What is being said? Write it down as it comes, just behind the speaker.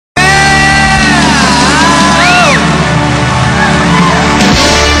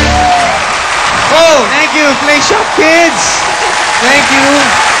job, kids! Thank you.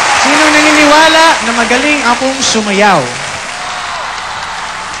 Sinong naniniwala na magaling akong sumayaw?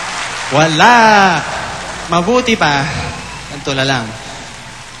 Wala. Mabuti pa. Ganito na lang.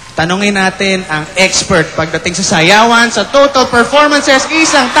 Tanungin natin ang expert pagdating sa sayawan, sa total performances.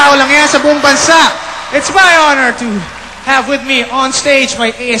 Isang tao lang yan sa buong bansa. It's my honor to have with me on stage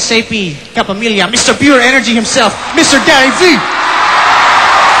my ASAP kapamilya, Mr. Pure Energy himself, Mr. Gary V.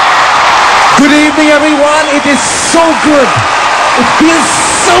 Good evening, everyone. It is so good. It feels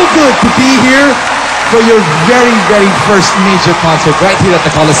so good to be here for your very, very first major concert right here at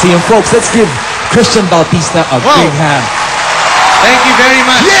the Coliseum. Folks, let's give Christian Bautista a big hand. Thank you very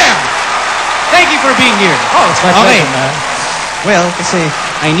much. Yeah! Thank you for being here. Oh, it's my pleasure, man. Well, kasi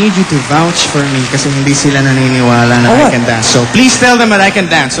I need you to vouch for me kasi hindi sila naniniwala na I can dance. So please tell them that I can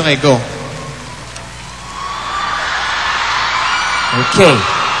dance. Okay, go. Okay.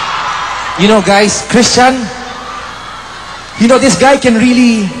 You know, guys, Christian, you know, this guy can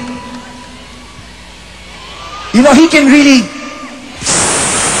really, you know, he can really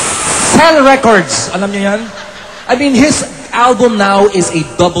sell records. Alam niyo yan? I mean, his album now is a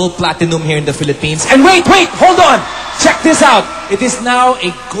double platinum here in the Philippines. And wait, hold on. Check this out. It is now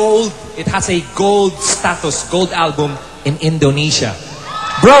a gold, it has a gold status, gold album in Indonesia.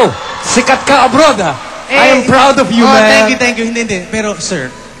 Bro, sikat ka abroad, ha? I am proud of you, man. Thank you. Hindi. Pero, sir,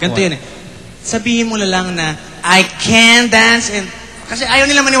 ganito yun eh. Sabihin mo na lang na, I can dance and... Kasi ayaw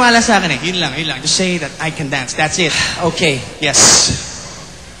nila maniwala sa akin eh. Yun lang. Just say that I can dance. That's it. Okay. Yes.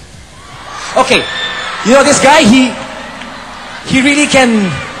 Okay. You know, this guy, he really can...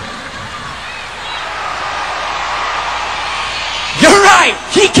 You're right!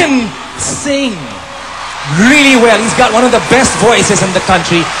 He can sing really well. He's got one of the best voices in the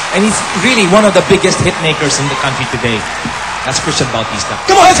country, and he's really one of the biggest hit makers in the country today. That's Christian Bautista.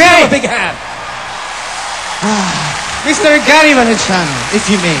 Come on, let's give him a big hand. Mr. Gary Valenciano, if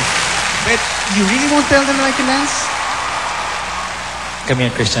you may. But you really won't tell them that I can dance? Come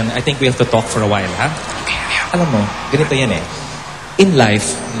here, Christian. I think we have to talk for a while, ha? Okay. Alam mo, ganito yan eh. In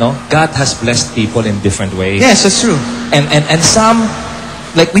life, no, God has blessed people in different ways. Yes, that's true. And some,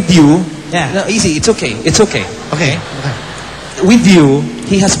 like with you, yeah. No, easy, it's okay. Okay. With you,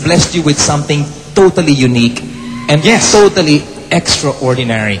 He has blessed you with something totally unique and totally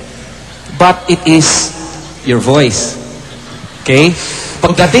extraordinary. But it is your voice. Okay?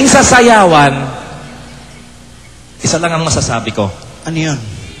 Pagdating sa sayawan, isa lang ang masasabi ko. Ano yun?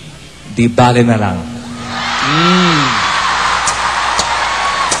 Di Bale na lang.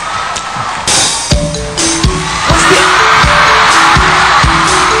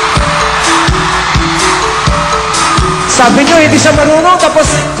 Sabi nyo, hindi siya marunong, tapos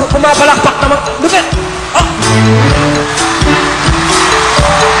pumapalakpak naman. Look at! Oh!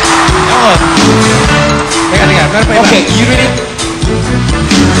 Oh. Teka. Meron pa iba. Okay, you really...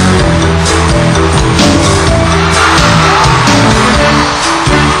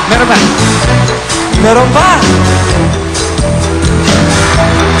 Meron ba? Meron ba?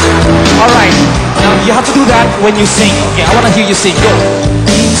 Alright. Now, you have to do that when you sing. Okay, I want to hear you sing. Go.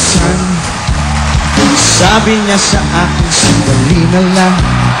 Minsan, sabi niya sa akin, sandali na lang.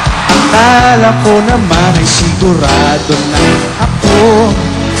 Akala ko naman ay sigurado na ako.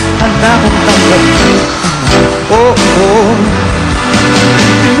 Anak kong tanggapin. Oo.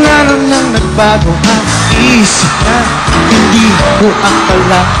 Bigla lang nagbago ang isip na hindi ko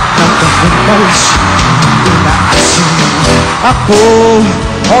akala na pagkakas. Inaasin mo ako.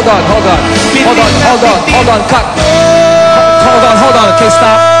 Hold on. Cut. Hold on. Okay,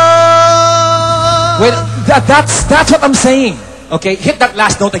 stop. Wait, that's what I'm saying. Okay, hit that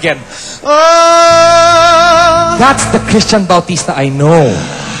last note again. That's the Christian Bautista I know.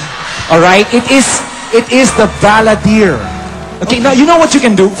 All right, it is the balladeer. Okay, now you know what you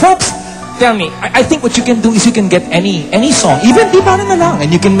can do, folks. Tell me, I think what you can do is you can get any song, even Di Bale na lang,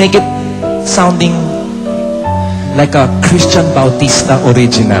 and you can make it sounding like a Christian Bautista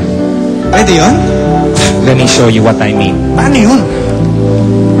original. Pwede yun? Let me show you what I mean. Paano yun?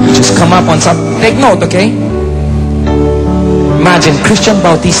 Just come up on some... Take note, okay? Imagine Christian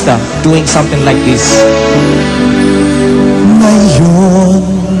Bautista doing something like this. Ngayon,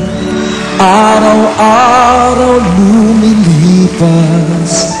 araw-araw lumilipas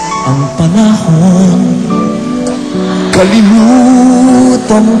ang panahon.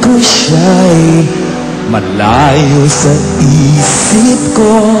 Kalimutan ko siya'y malayo sa isip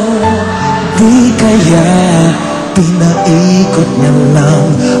ko. Di kaya pinaikot niya lang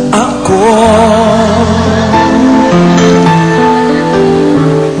ako.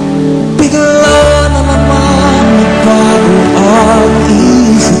 Bigla na naman nagbago ang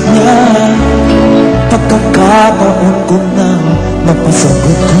isip niya. Pagkakataon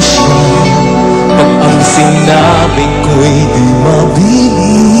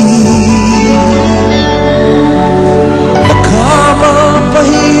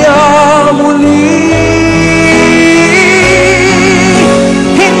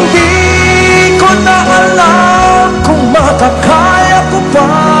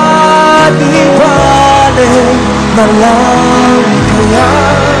na lang kaya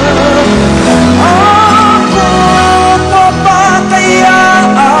ako pa ba kaya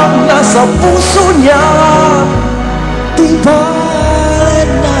ang nasa puso niya? Di ba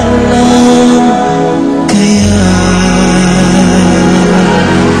na lang kaya?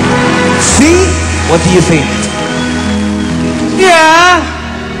 See? What do you think? Yeah!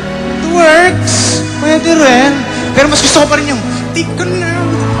 It works. Pwede rin. Pero mas gusto ko pa rin yung, di ko na.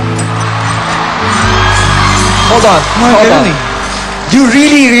 Hold on. Hold ganun on. eh. You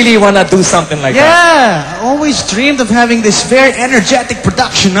really wanna do something like that? Yeah! Always dreamed of having this very energetic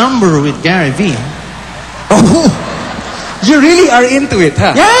production number with Gary V. Oh, you really are into it,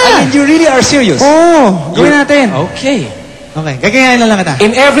 huh? Yeah! I mean, you really are serious. Oh! Gawin natin. Okay. Okay, gagayahin na lang kita.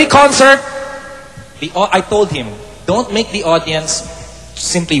 In every concert, I told him, don't make the audience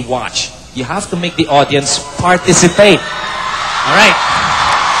simply watch. You have to make the audience participate. All right.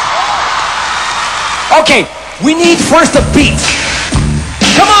 Okay, we need first a beat.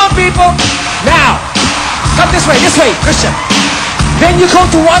 Come on, people. Now, come this way, Christian. Then you go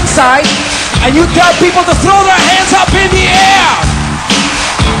to one side, and you tell people to throw their hands up in the air.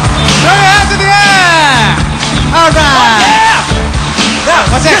 Throw your hands in the air! All right. Yeah. Now,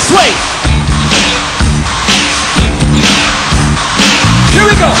 What's this that? way. Here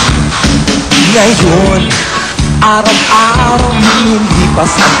we go. Ngayon, araw-araw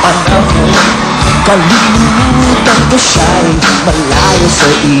lumilipas ang panahon. Kalimutan ko siya'y malayo sa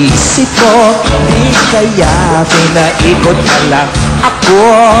isip ko. Di kaya pinaikot na lang ako.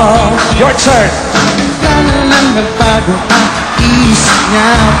 Your turn. Kailan lang nagbago ang isip niya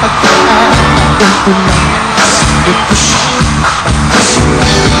pagkakataon ko na sabi ko siya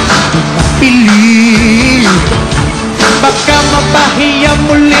pinapili. Baka mapahiya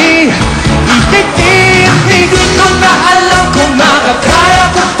muli. Hindi ko na alam kung makakaya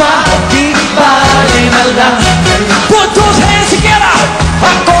ko pa. Di bale na lang. Put those hands together.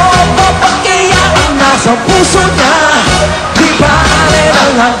 Ako pa ba kaya ang nasa puso niya? Di bale na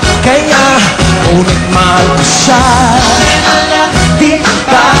lang. Kaya ngunit mahal ko siya. Di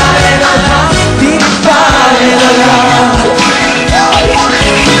bale na lang. Di bale na lang.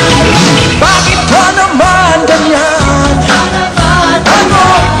 Bakit ka naman ganyan? Ano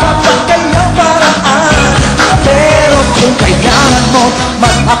pa kaya paraan? Pero kung kailangan mo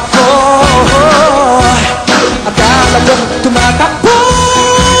man ako, akala kong tumatakbo.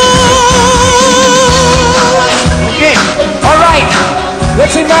 Okay. Alright,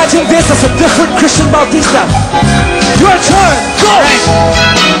 let's imagine this as a different Christian Bautista. Your turn, go! All right.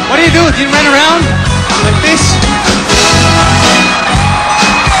 What do? Do you run around like this?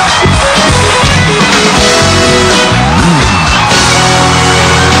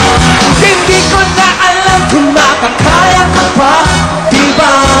 Hindi ko na alam kung makakaya ko pa. Di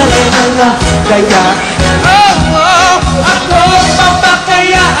bale na lang kaya. Ako pa ba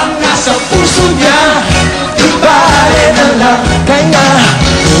kaya ang nasa puso niya? Di bale na lang kaya.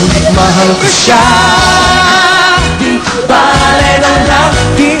 Ngunit mahal ko siya. Di bale na lang.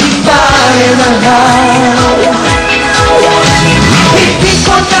 Di bale na lang. Hindi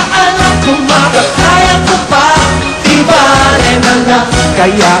ko na alam kung makakaya ko pa. Di bale na lang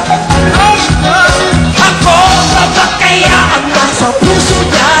kaya. Ako pa ba kaya ang nasa puso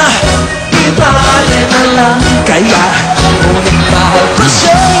niya? Di bale na lang kaya. Ngunit mahal ko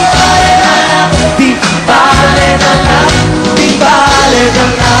siya. Di bale na lang. Di bale na lang.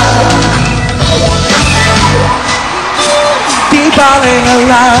 Di bale na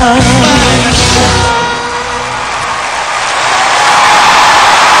lang.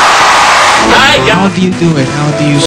 How do you do it? How do you